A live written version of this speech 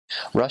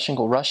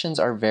Russians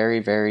are very,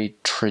 very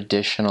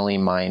traditionally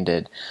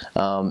minded.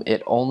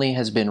 It only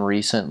has been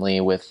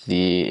recently with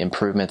the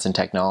improvements in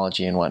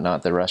technology and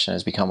whatnot that Russia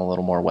has become a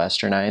little more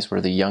westernized,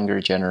 where the younger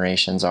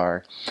generations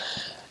are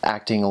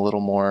acting a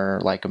little more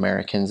like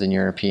Americans and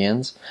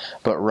Europeans.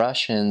 But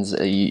Russians,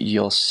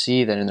 you'll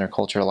see that in their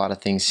culture, a lot of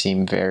things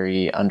seem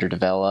very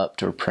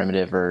underdeveloped or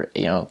primitive, or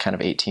kind of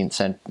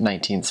 18th,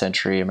 19th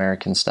century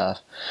American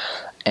stuff.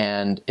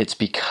 And it's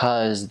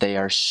because they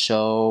are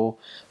so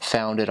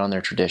founded on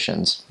their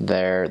traditions,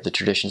 the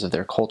traditions of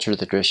their culture,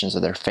 the traditions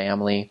of their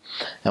family,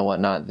 and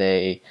whatnot.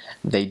 They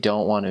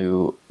don't want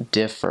to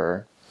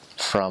differ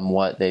from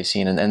what they've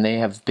seen, and they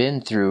have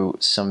been through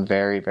some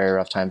very, very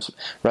rough times.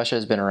 Russia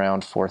has been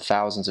around for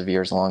thousands of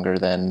years longer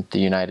than the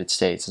United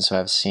States, and so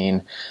have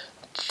seen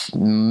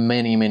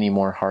many, many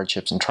more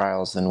hardships and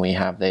trials than we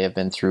have. They have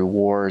been through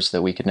wars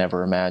that we could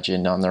never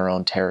imagine on their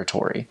own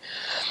territory.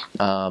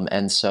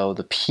 And so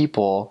the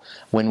people,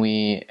 when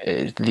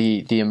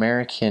the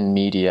American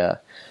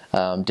media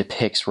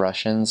depicts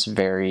Russians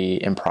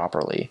very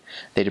improperly.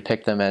 They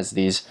depict them as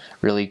these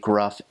really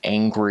gruff,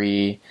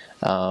 angry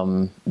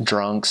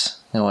drunks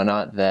and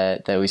whatnot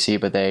that we see,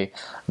 but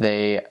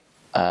they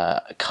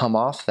come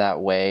off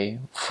that way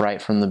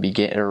right from the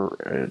beginning,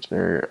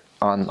 or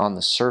on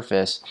the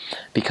surface,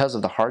 because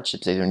of the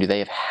hardships they've been through. They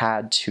have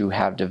had to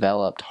have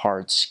developed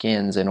hard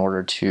skins in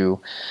order to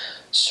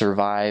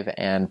survive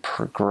and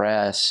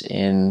progress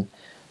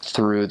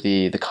through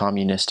the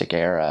communistic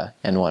era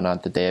and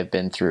whatnot that they have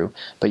been through.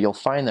 But you'll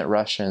find that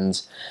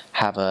Russians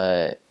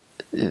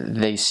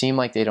they seem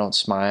like they don't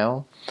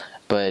smile,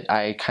 but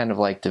I kind of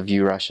like to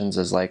view Russians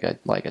as like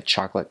a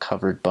chocolate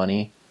covered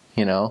bunny.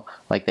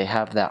 Like they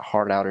have that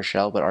hard outer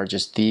shell, but are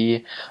just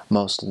the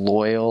most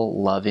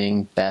loyal,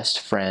 loving, best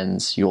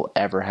friends you'll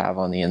ever have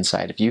on the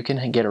inside. If you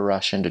can get a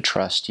Russian to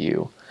trust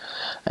you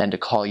and to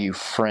call you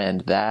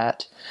friend,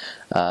 that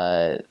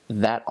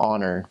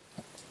honor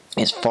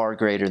is far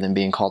greater than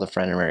being called a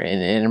friend.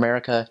 In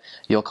America,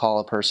 you'll call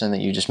a person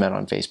that you just met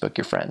on Facebook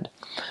your friend.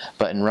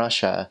 But in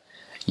Russia,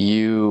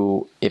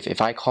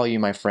 if I call you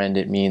my friend,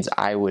 it means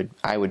I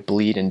would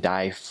bleed and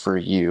die for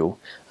you.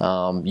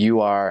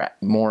 You are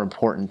more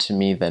important to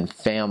me than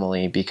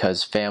family,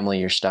 because family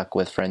you're stuck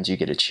with, friends you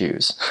get to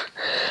choose.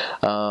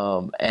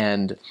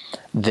 And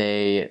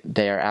they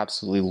are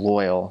absolutely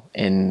loyal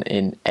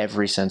in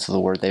every sense of the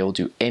word. They will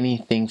do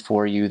anything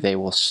for you. They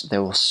will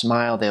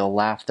smile, they'll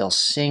laugh, they'll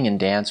sing and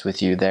dance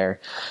with you. They're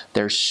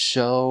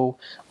so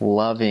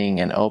loving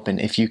and open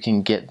if you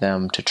can get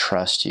them to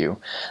trust you.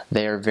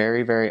 They are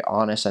very, very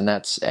honest,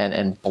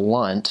 and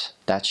blunt.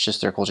 That's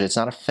just their culture. It's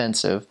not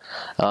offensive.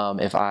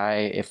 If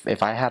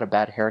I had a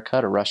bad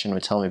haircut, a Russian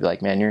would tell me, be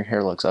like, "Man, your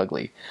hair looks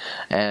ugly,"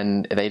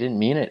 and they didn't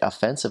mean it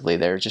offensively.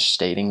 They're just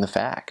stating the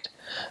fact.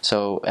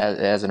 So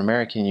as an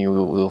American, you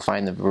will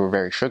find that we're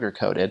very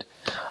sugar-coated,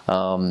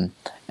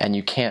 and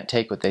you can't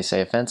take what they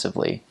say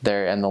offensively.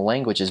 And the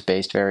language is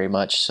based very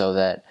much so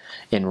that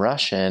in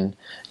Russian,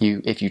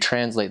 if you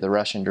translate the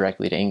Russian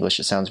directly to English,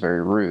 it sounds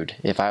very rude.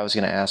 If I was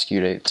going to ask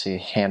you to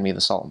hand me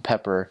the salt and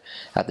pepper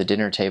at the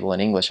dinner table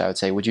in English, I would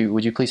say, would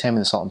you please hand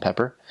me the salt and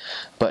pepper?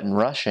 But in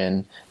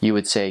Russian, you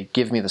would say,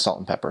 give me the salt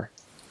and pepper,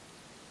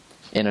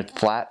 in a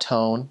flat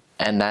tone,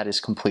 and that is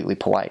completely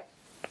polite.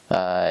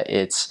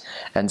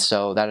 And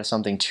so that is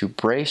something to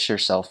brace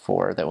yourself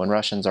for, that when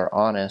Russians are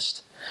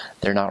honest,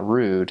 they're not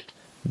rude,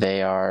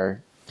 they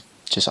are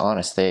just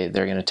honest. They're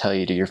going to tell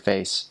you to your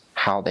face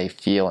how they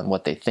feel and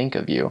what they think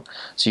of you,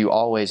 so you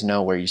always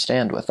know where you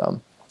stand with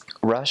them.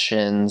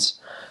 Russians,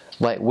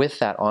 like, with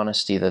that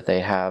honesty that they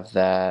have,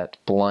 that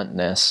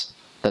bluntness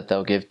that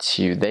they'll give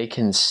to you, they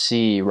can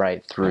see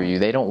right through you.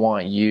 They don't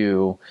want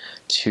you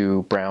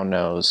to brown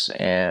nose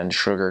and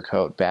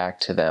sugarcoat back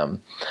to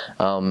them.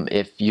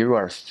 If you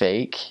are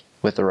fake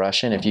with a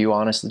Russian, if you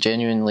honestly,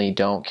 genuinely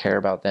don't care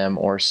about them,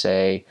 or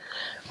say,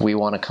 we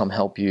want to come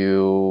help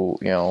you,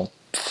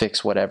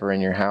 fix whatever in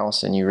your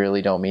house, and you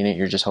really don't mean it,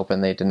 you're just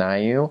hoping they deny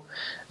you,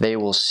 they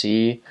will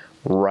see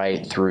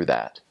right through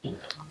that.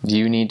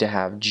 You need to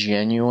have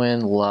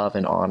genuine love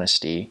and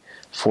honesty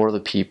for the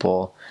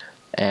people.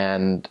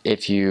 And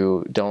if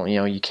you don't,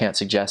 you can't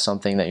suggest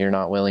something that you're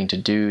not willing to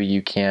do.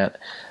 You can't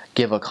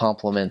give a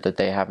compliment that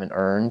they haven't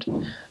earned.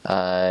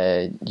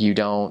 You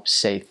don't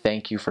say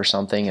thank you for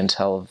something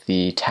until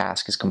the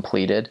task is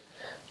completed.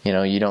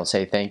 You don't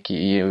say thank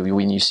you.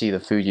 When you see the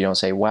food, you don't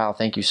say, wow,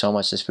 thank you so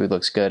much, this food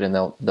looks good. And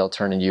they'll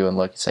turn to you and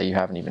look and say, you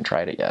haven't even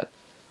tried it yet.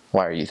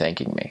 Why are you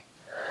thanking me?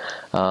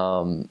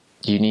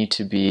 You need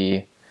to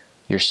be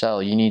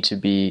yourself. You need to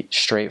be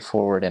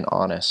straightforward and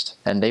honest.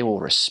 And they will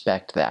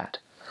respect that.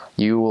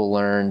 You will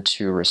learn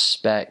to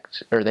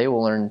respect, or they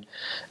will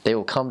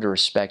come to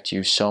respect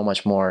you so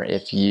much more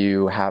if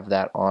you have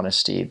that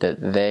honesty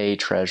that they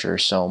treasure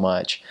so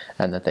much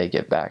and that they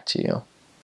give back to you.